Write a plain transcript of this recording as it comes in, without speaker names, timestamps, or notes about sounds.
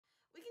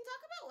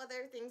about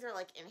whether things are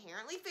like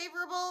inherently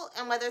favorable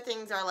and whether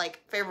things are like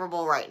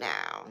favorable right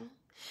now.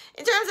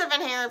 In terms of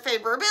inherent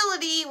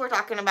favorability, we're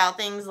talking about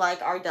things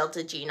like our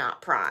delta G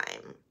naught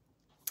prime.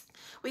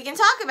 We can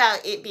talk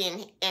about it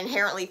being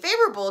inherently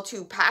favorable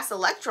to pass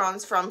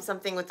electrons from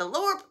something with a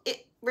lower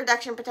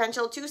reduction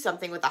potential to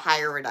something with a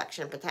higher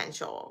reduction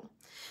potential.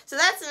 So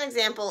that's an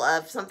example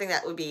of something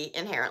that would be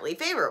inherently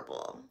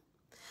favorable.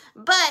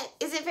 But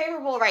is it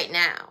favorable right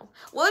now?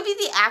 What would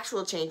be the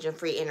actual change in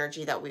free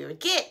energy that we would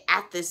get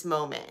at this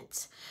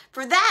moment?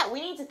 For that,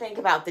 we need to think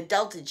about the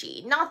delta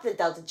G, not the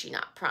delta G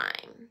naught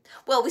prime.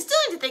 Well, we still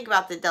need to think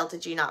about the delta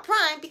G naught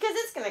prime because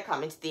it's going to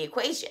come into the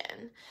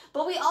equation.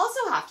 But we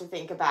also have to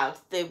think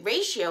about the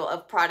ratio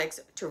of products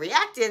to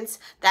reactants,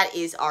 that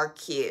is our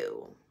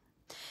Q.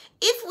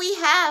 If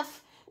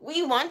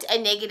we want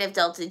a negative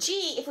delta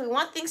G, if we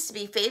want things to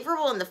be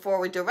favorable in the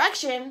forward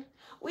direction,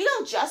 we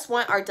don't just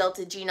want our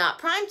delta G naught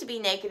prime to be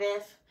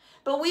negative,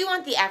 but we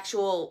want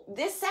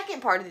this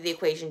second part of the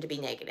equation to be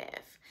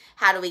negative.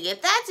 How do we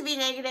get that to be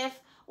negative?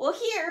 Well,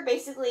 here,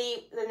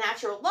 basically, the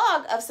natural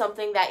log of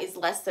something that is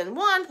less than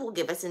 1 will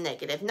give us a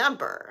negative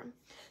number.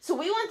 So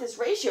we want this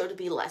ratio to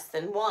be less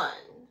than 1.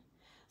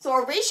 So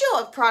our ratio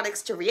of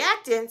products to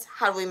reactants,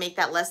 how do we make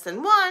that less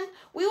than 1?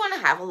 We want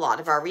to have a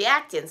lot of our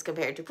reactants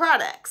compared to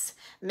products.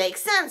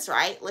 Makes sense,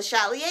 right? Le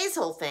Chatelier's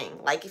whole thing.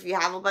 Like if you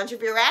have a bunch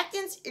of your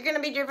reactants, you're going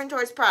to be driven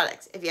towards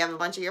products. If you have a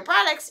bunch of your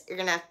products, you're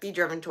going to be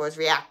driven towards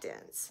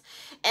reactants.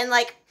 And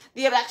like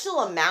the actual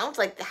amount,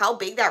 like how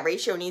big that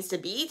ratio needs to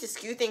be to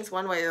skew things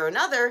one way or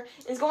another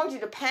is going to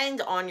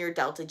depend on your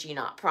delta G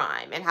naught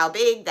prime and how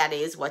big that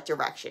is, what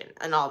direction,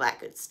 and all that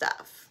good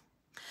stuff.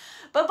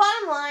 But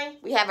bottom line,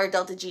 we have our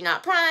delta G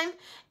naught prime.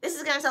 This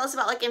is going to tell us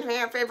about like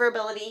inherent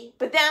favorability,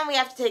 but then we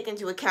have to take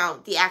into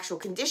account the actual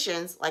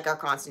conditions like our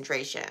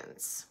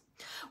concentrations.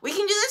 We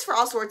can do this for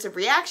all sorts of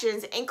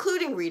reactions,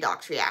 including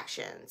redox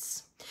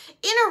reactions.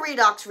 In a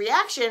redox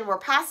reaction, we're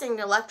passing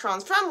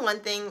electrons from one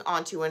thing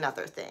onto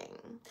another thing.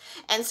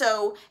 And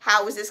so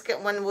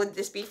when would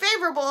this be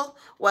favorable?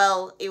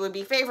 Well, it would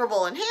be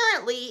favorable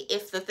inherently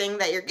if the thing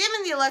that you're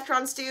giving the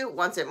electrons to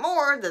wants it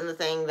more than the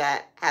thing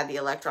that had the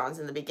electrons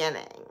in the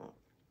beginning.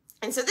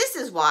 And so this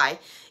is why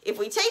if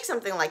we take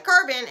something like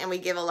carbon and we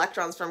give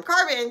electrons from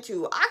carbon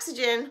to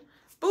oxygen,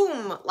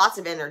 boom, lots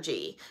of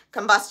energy,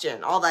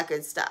 combustion, all that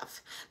good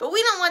stuff. But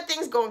we don't want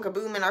things going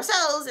kaboom in our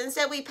cells.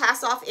 Instead, we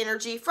pass off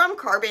energy from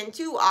carbon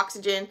to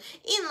oxygen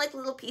in like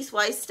little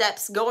piecewise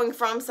steps, going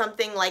from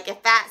something like a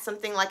fat,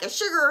 something like a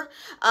sugar,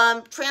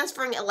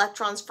 transferring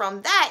electrons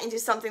from that into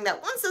something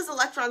that wants those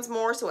electrons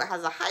more, so it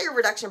has a higher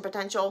reduction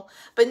potential,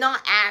 but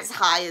not as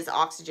high as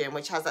oxygen,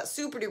 which has that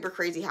super duper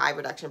crazy high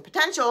reduction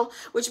potential,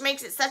 which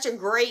makes it such a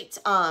great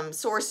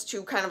source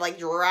to kind of like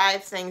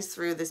drive things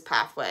through this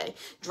pathway,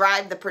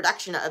 drive the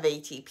production of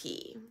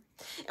ATP.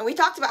 And we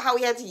talked about how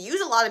we had to use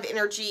a lot of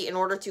energy in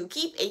order to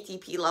keep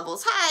ATP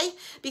levels high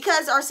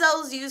because our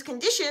cells use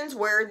conditions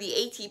where the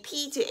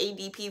ATP to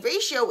ADP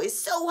ratio is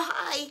so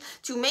high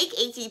to make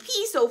ATP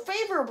so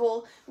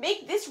favorable,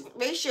 make this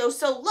ratio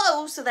so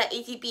low so that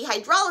ATP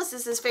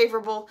hydrolysis is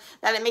favorable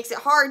that it makes it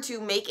hard to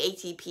make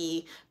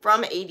ATP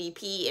from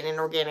ADP in an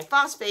organic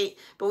phosphate,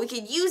 but we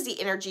could use the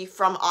energy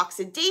from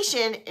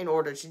oxidation in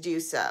order to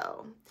do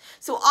so.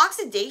 So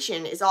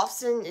oxidation is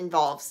often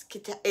involved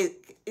in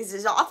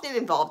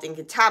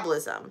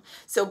catabolism,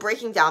 so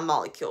breaking down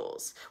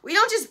molecules. We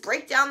don't just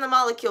break down the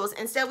molecules,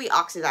 instead we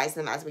oxidize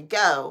them as we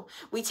go.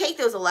 We take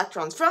those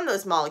electrons from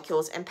those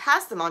molecules and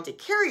pass them on to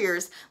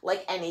carriers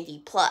like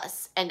NAD+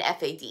 and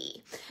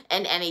FAD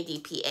and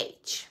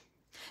NADPH.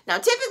 Now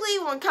typically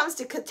when it comes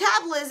to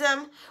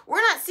catabolism,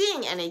 we're not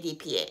seeing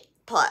NADPH+.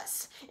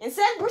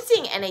 Instead, we're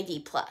seeing NAD+.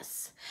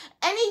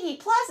 NAD+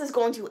 is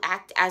going to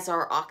act as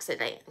our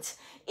oxidant.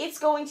 It's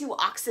going to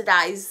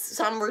oxidize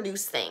some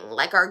reduced thing,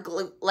 like our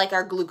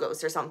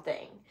glucose or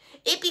something.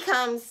 It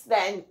becomes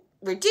then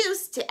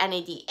reduced to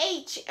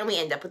NADH, and we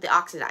end up with the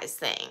oxidized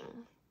thing.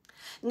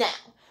 Now,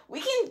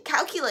 we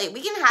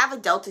can have a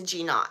delta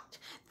G naught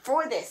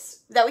for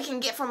this that we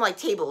can get from like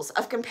tables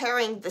of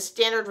comparing the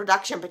standard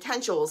reduction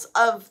potentials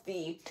of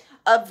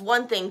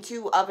one thing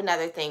to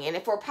another thing. And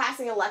if we're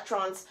passing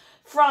electrons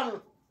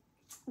from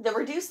the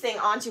reduced thing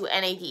onto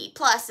NAD+,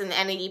 and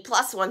the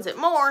NAD+ wants it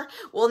more,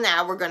 well,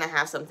 now we're going to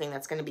have something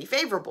that's going to be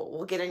favorable.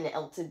 We'll get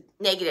a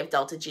negative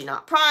delta G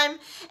naught prime,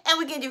 and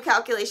we can do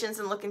calculations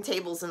and look in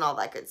tables and all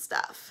that good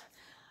stuff.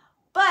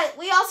 But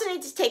we also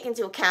need to take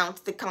into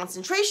account the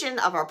concentration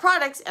of our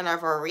products and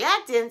of our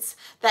reactants.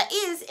 That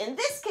is, in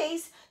this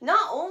case,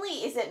 not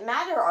only is it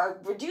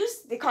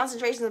the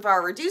concentrations of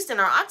our reduced and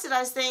our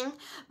oxidized thing,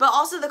 but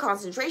also the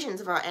concentrations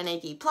of our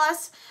NAD+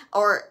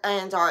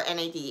 and our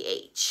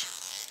NADH.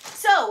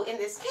 So in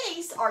this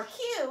case, our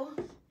Q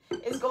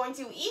is going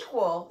to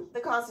equal the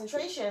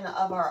concentration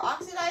of our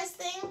oxidized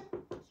thing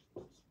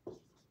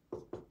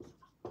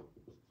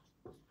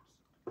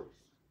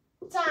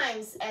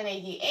times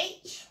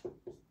NADH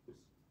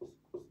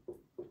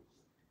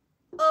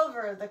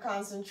over the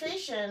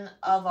concentration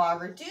of our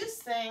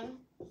reduced thing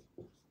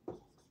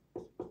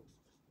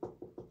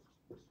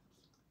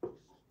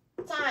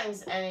times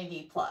times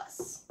NAD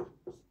plus.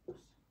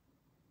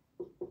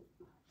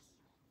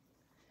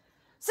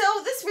 So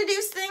this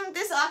reduced thing,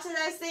 this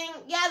oxidized thing,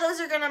 yeah, those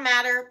are going to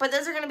matter, but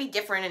those are going to be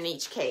different in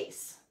each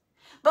case.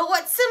 But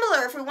what's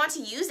similar, if we want to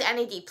use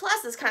NAD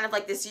plus as kind of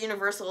like this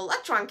universal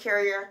electron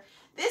carrier,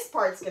 this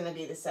part's going to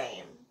be the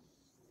same.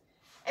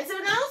 And so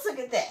now let's look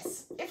at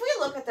this. If we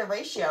look at the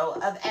ratio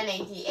of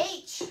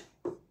NADH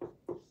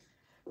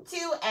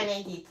to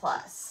NAD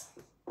plus,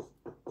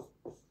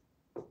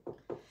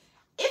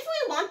 if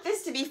we want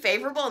this to be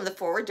favorable in the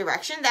forward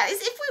direction, that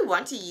is if we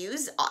want to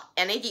use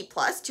NAD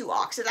plus to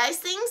oxidize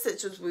things,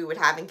 such as we would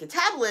have in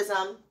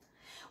catabolism,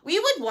 we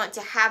would want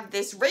to have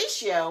this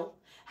ratio.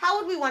 How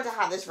would we want to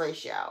have this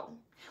ratio?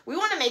 We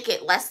want to make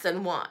it less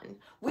than 1.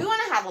 We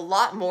want to have a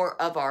lot more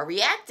of our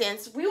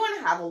reactants. We want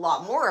to have a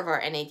lot more of our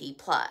NAD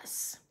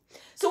plus.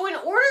 So in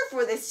order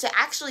for this to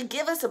actually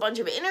give us a bunch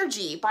of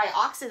energy by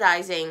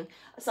oxidizing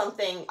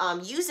something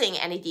using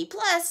NAD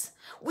plus,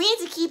 we need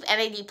to keep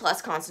NAD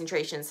plus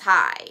concentrations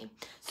high.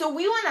 So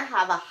we want to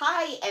have a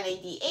high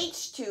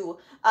NADH to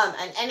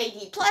an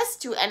NAD plus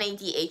to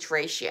NADH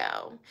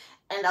ratio,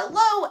 and a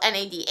low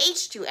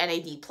NADH to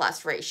NAD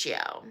plus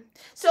ratio.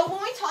 So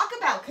when we talk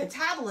about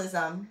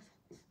catabolism,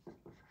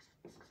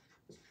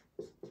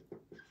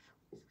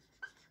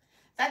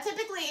 that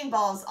typically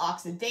involves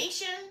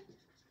oxidation.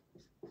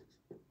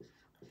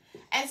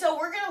 And so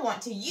we're going to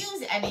want to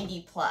use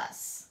NAD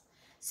plus.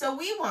 So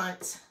we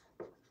want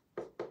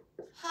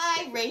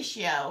high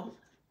ratio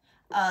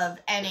of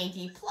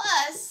NAD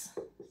plus.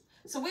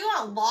 So we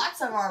want lots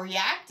of our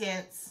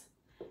reactants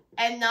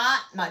and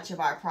not much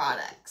of our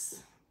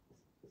products.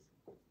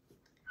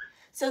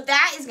 So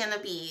that is going to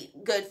be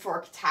good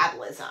for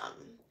catabolism.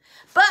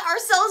 But our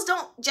cells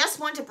don't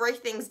just want to break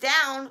things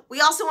down. We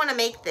also want to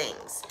make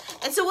things.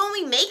 And so when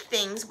we make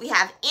things, we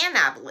have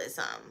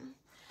anabolism.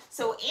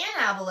 So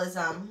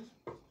anabolism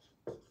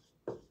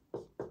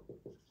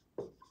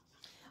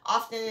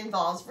often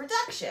involves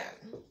reduction.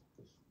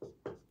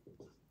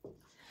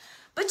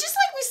 But just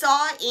like we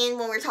saw in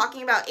when we were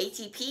talking about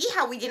ATP,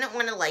 how we didn't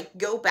want to like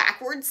go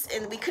backwards,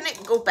 and we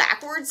couldn't go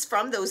backwards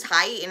from those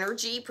high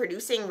energy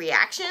producing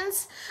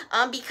reactions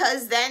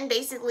because then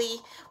basically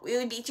we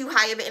would be too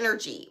high of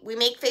energy. We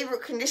make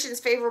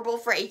conditions favorable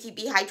for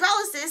ATP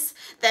hydrolysis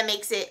that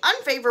makes it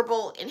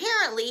unfavorable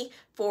inherently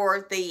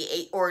for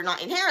the, or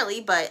not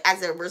inherently, but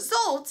as a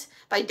result,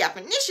 by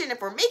definition,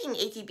 if we're making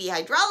ATP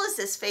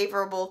hydrolysis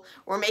favorable,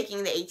 we're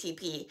making the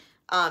ATP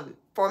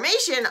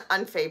formation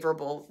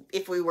unfavorable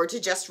if we were to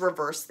just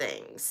reverse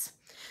things.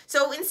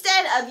 So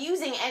instead of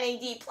using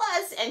NAD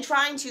plus and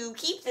trying to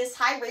keep this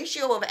high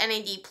ratio of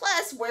NAD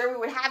plus where we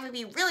would have it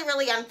be really,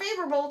 really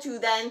unfavorable to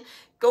then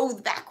go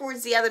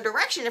backwards the other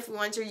direction if we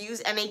want to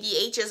use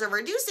NADH as a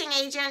reducing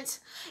agent,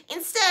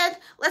 instead,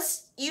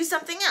 let's use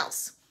something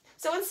else.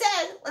 So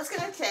instead, let's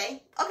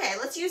say, okay,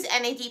 let's use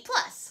NAD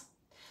plus.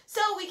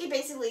 So we could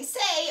basically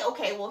say,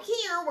 okay, well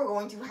here we're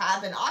going to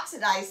have an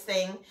oxidized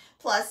thing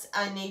plus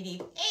a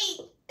NADPH,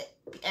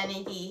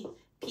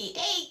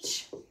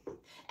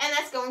 and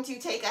that's going to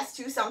take us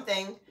to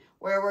something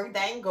where we're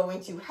then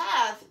going to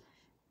have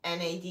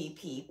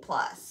NADP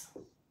plus.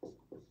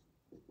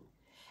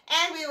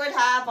 And we would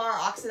have our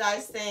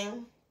oxidized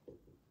thing,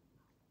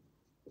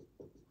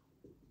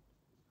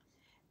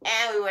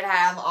 and we would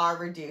have our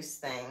reduced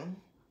thing.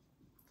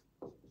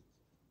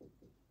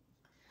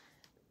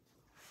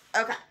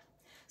 Okay,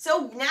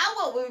 so now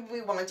what would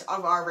we want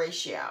of our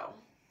ratio?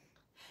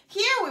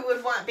 Here we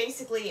would want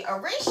basically a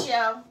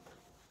ratio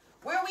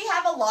where we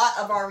have a lot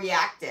of our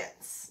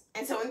reactants.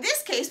 And so in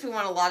this case, we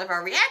want a lot of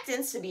our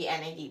reactants to be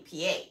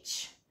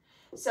NADPH.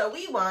 So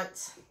we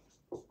want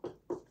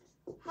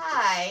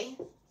high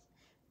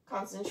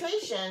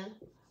concentration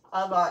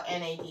of our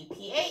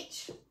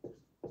NADPH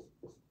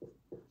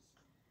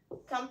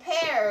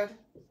compared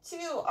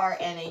to our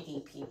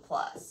NADP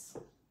plus.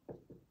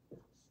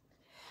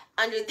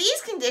 Under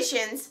these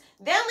conditions,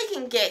 then we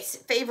can get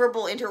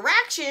favorable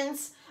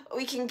interactions.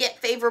 We can get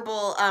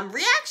favorable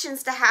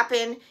reactions to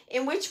happen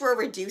in which we're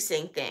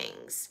reducing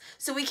things.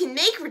 So we can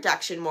make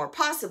reduction more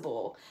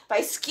possible by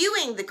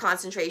skewing the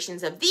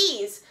concentrations of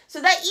these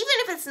so that even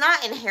if it's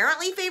not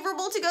inherently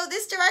favorable to go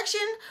this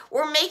direction,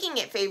 we're making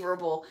it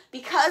favorable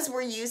because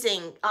we're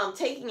using,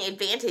 taking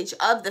advantage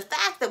of the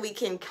fact that we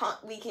can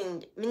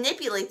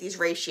manipulate these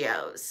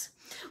ratios.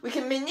 We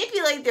can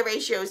manipulate the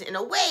ratios in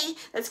a way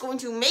that's going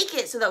to make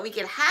it so that we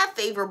can have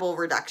favorable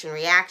reduction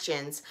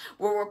reactions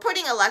where we're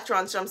putting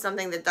electrons from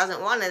something that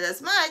doesn't want it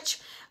as much,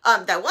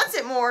 that wants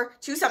it more,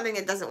 to something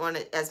that doesn't want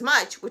it as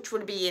much, which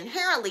would be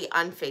inherently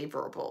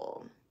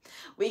unfavorable.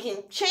 We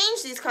can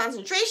change these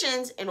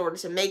concentrations in order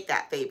to make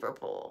that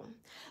favorable.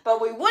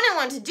 But we wouldn't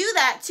want to do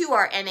that to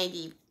our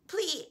NAD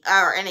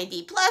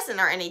plus and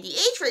our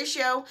NADH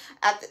ratio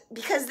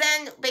because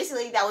then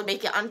basically that would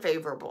make it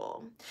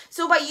unfavorable.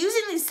 So by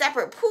using these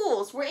separate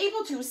pools, we're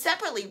able to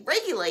separately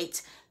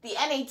regulate the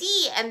NAD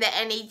and the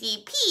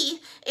NADP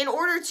in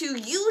order to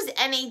use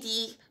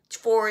NAD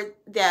for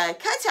the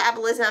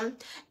catabolism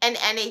and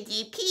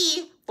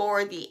NADP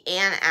for the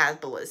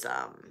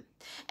anabolism.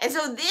 And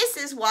so this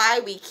is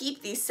why we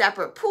keep these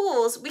separate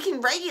pools. We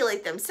can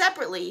regulate them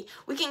separately.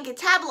 We can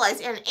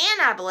catabolize and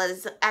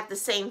anabolize at the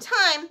same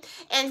time,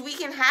 and we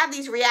can have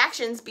these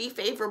reactions be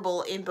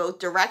favorable in both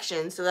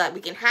directions so that we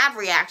can have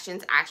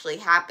reactions actually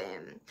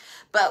happen.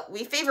 But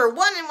we favor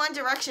one in one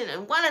direction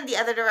and one in the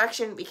other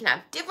direction. We can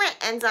have different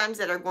enzymes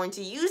that are going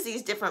to use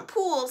these different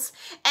pools,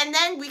 and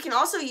then we can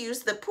also use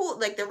the pool,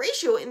 like the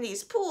ratio in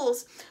these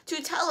pools,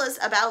 to tell us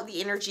about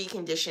the energy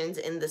conditions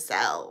in the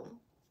cell.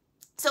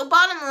 So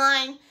bottom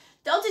line,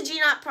 delta G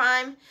naught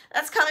prime,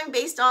 that's coming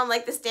based on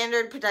like the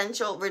standard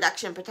potential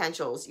reduction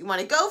potentials. You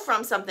want to go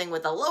from something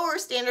with a lower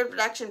standard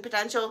reduction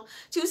potential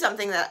to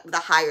something that the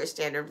higher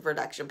standard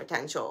reduction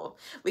potential.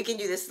 We can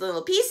do this in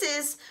little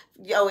pieces,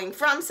 going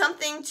from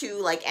something to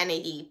like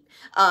NAD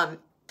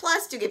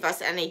plus to give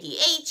us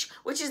NADH,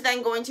 which is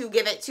then going to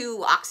give it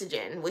to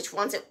oxygen, which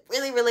wants it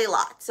really, really a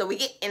lot. So we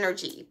get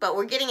energy, but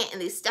we're getting it in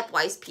these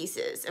stepwise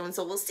pieces. And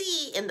so we'll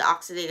see in the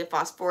oxidative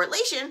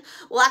phosphorylation,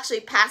 we'll actually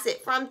pass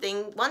it from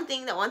one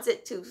thing that wants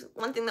it to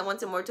one thing that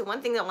wants it more to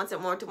one thing that wants it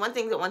more to one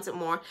thing that wants it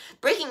more,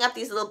 breaking up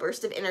these little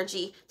bursts of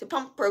energy to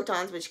pump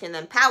protons, which can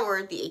then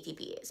power the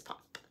ATPase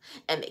pump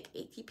and make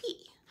ATP.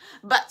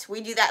 But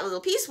we do that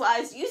little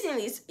piecewise using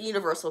these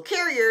universal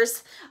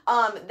carriers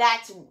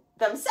that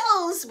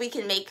themselves we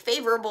can make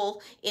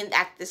favorable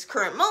at this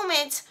current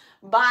moment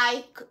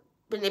by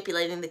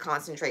manipulating the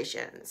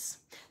concentrations.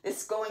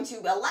 This is going to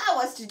allow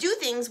us to do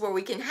things where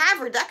we can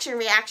have reduction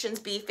reactions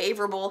be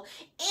favorable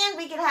and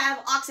we can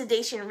have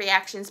oxidation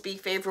reactions be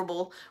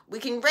favorable. We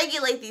can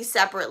regulate these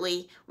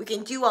separately. We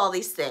can do all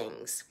these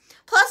things.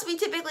 Plus, we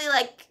typically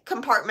like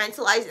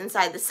compartmentalize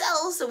inside the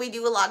cells, so we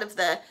do a lot of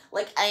the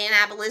like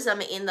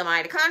anabolism in the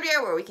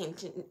mitochondria where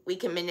we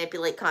can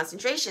manipulate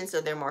concentration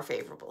so they're more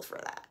favorable for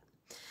that.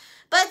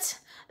 But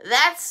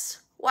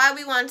that's why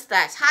we want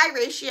that high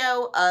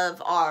ratio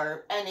of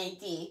our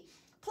NAD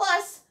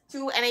plus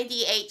to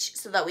NADH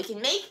so that we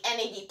can make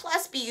NAD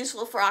plus be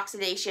useful for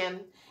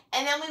oxidation.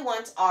 And then we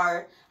want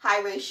our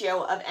high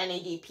ratio of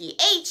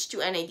NADPH to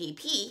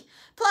NADP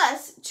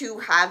plus to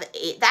have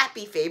that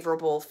be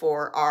favorable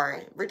for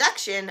our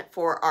reduction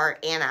for our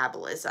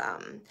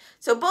anabolism.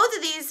 So both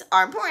of these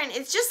are important.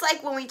 It's just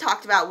like when we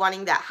talked about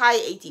wanting that high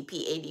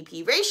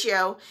ATP-ADP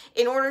ratio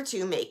in order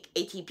to make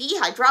ATP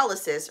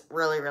hydrolysis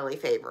really, really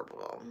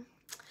favorable.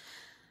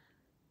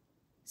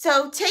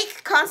 So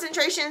take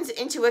concentrations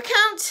into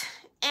account,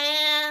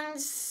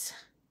 and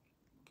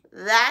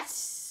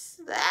that's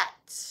that.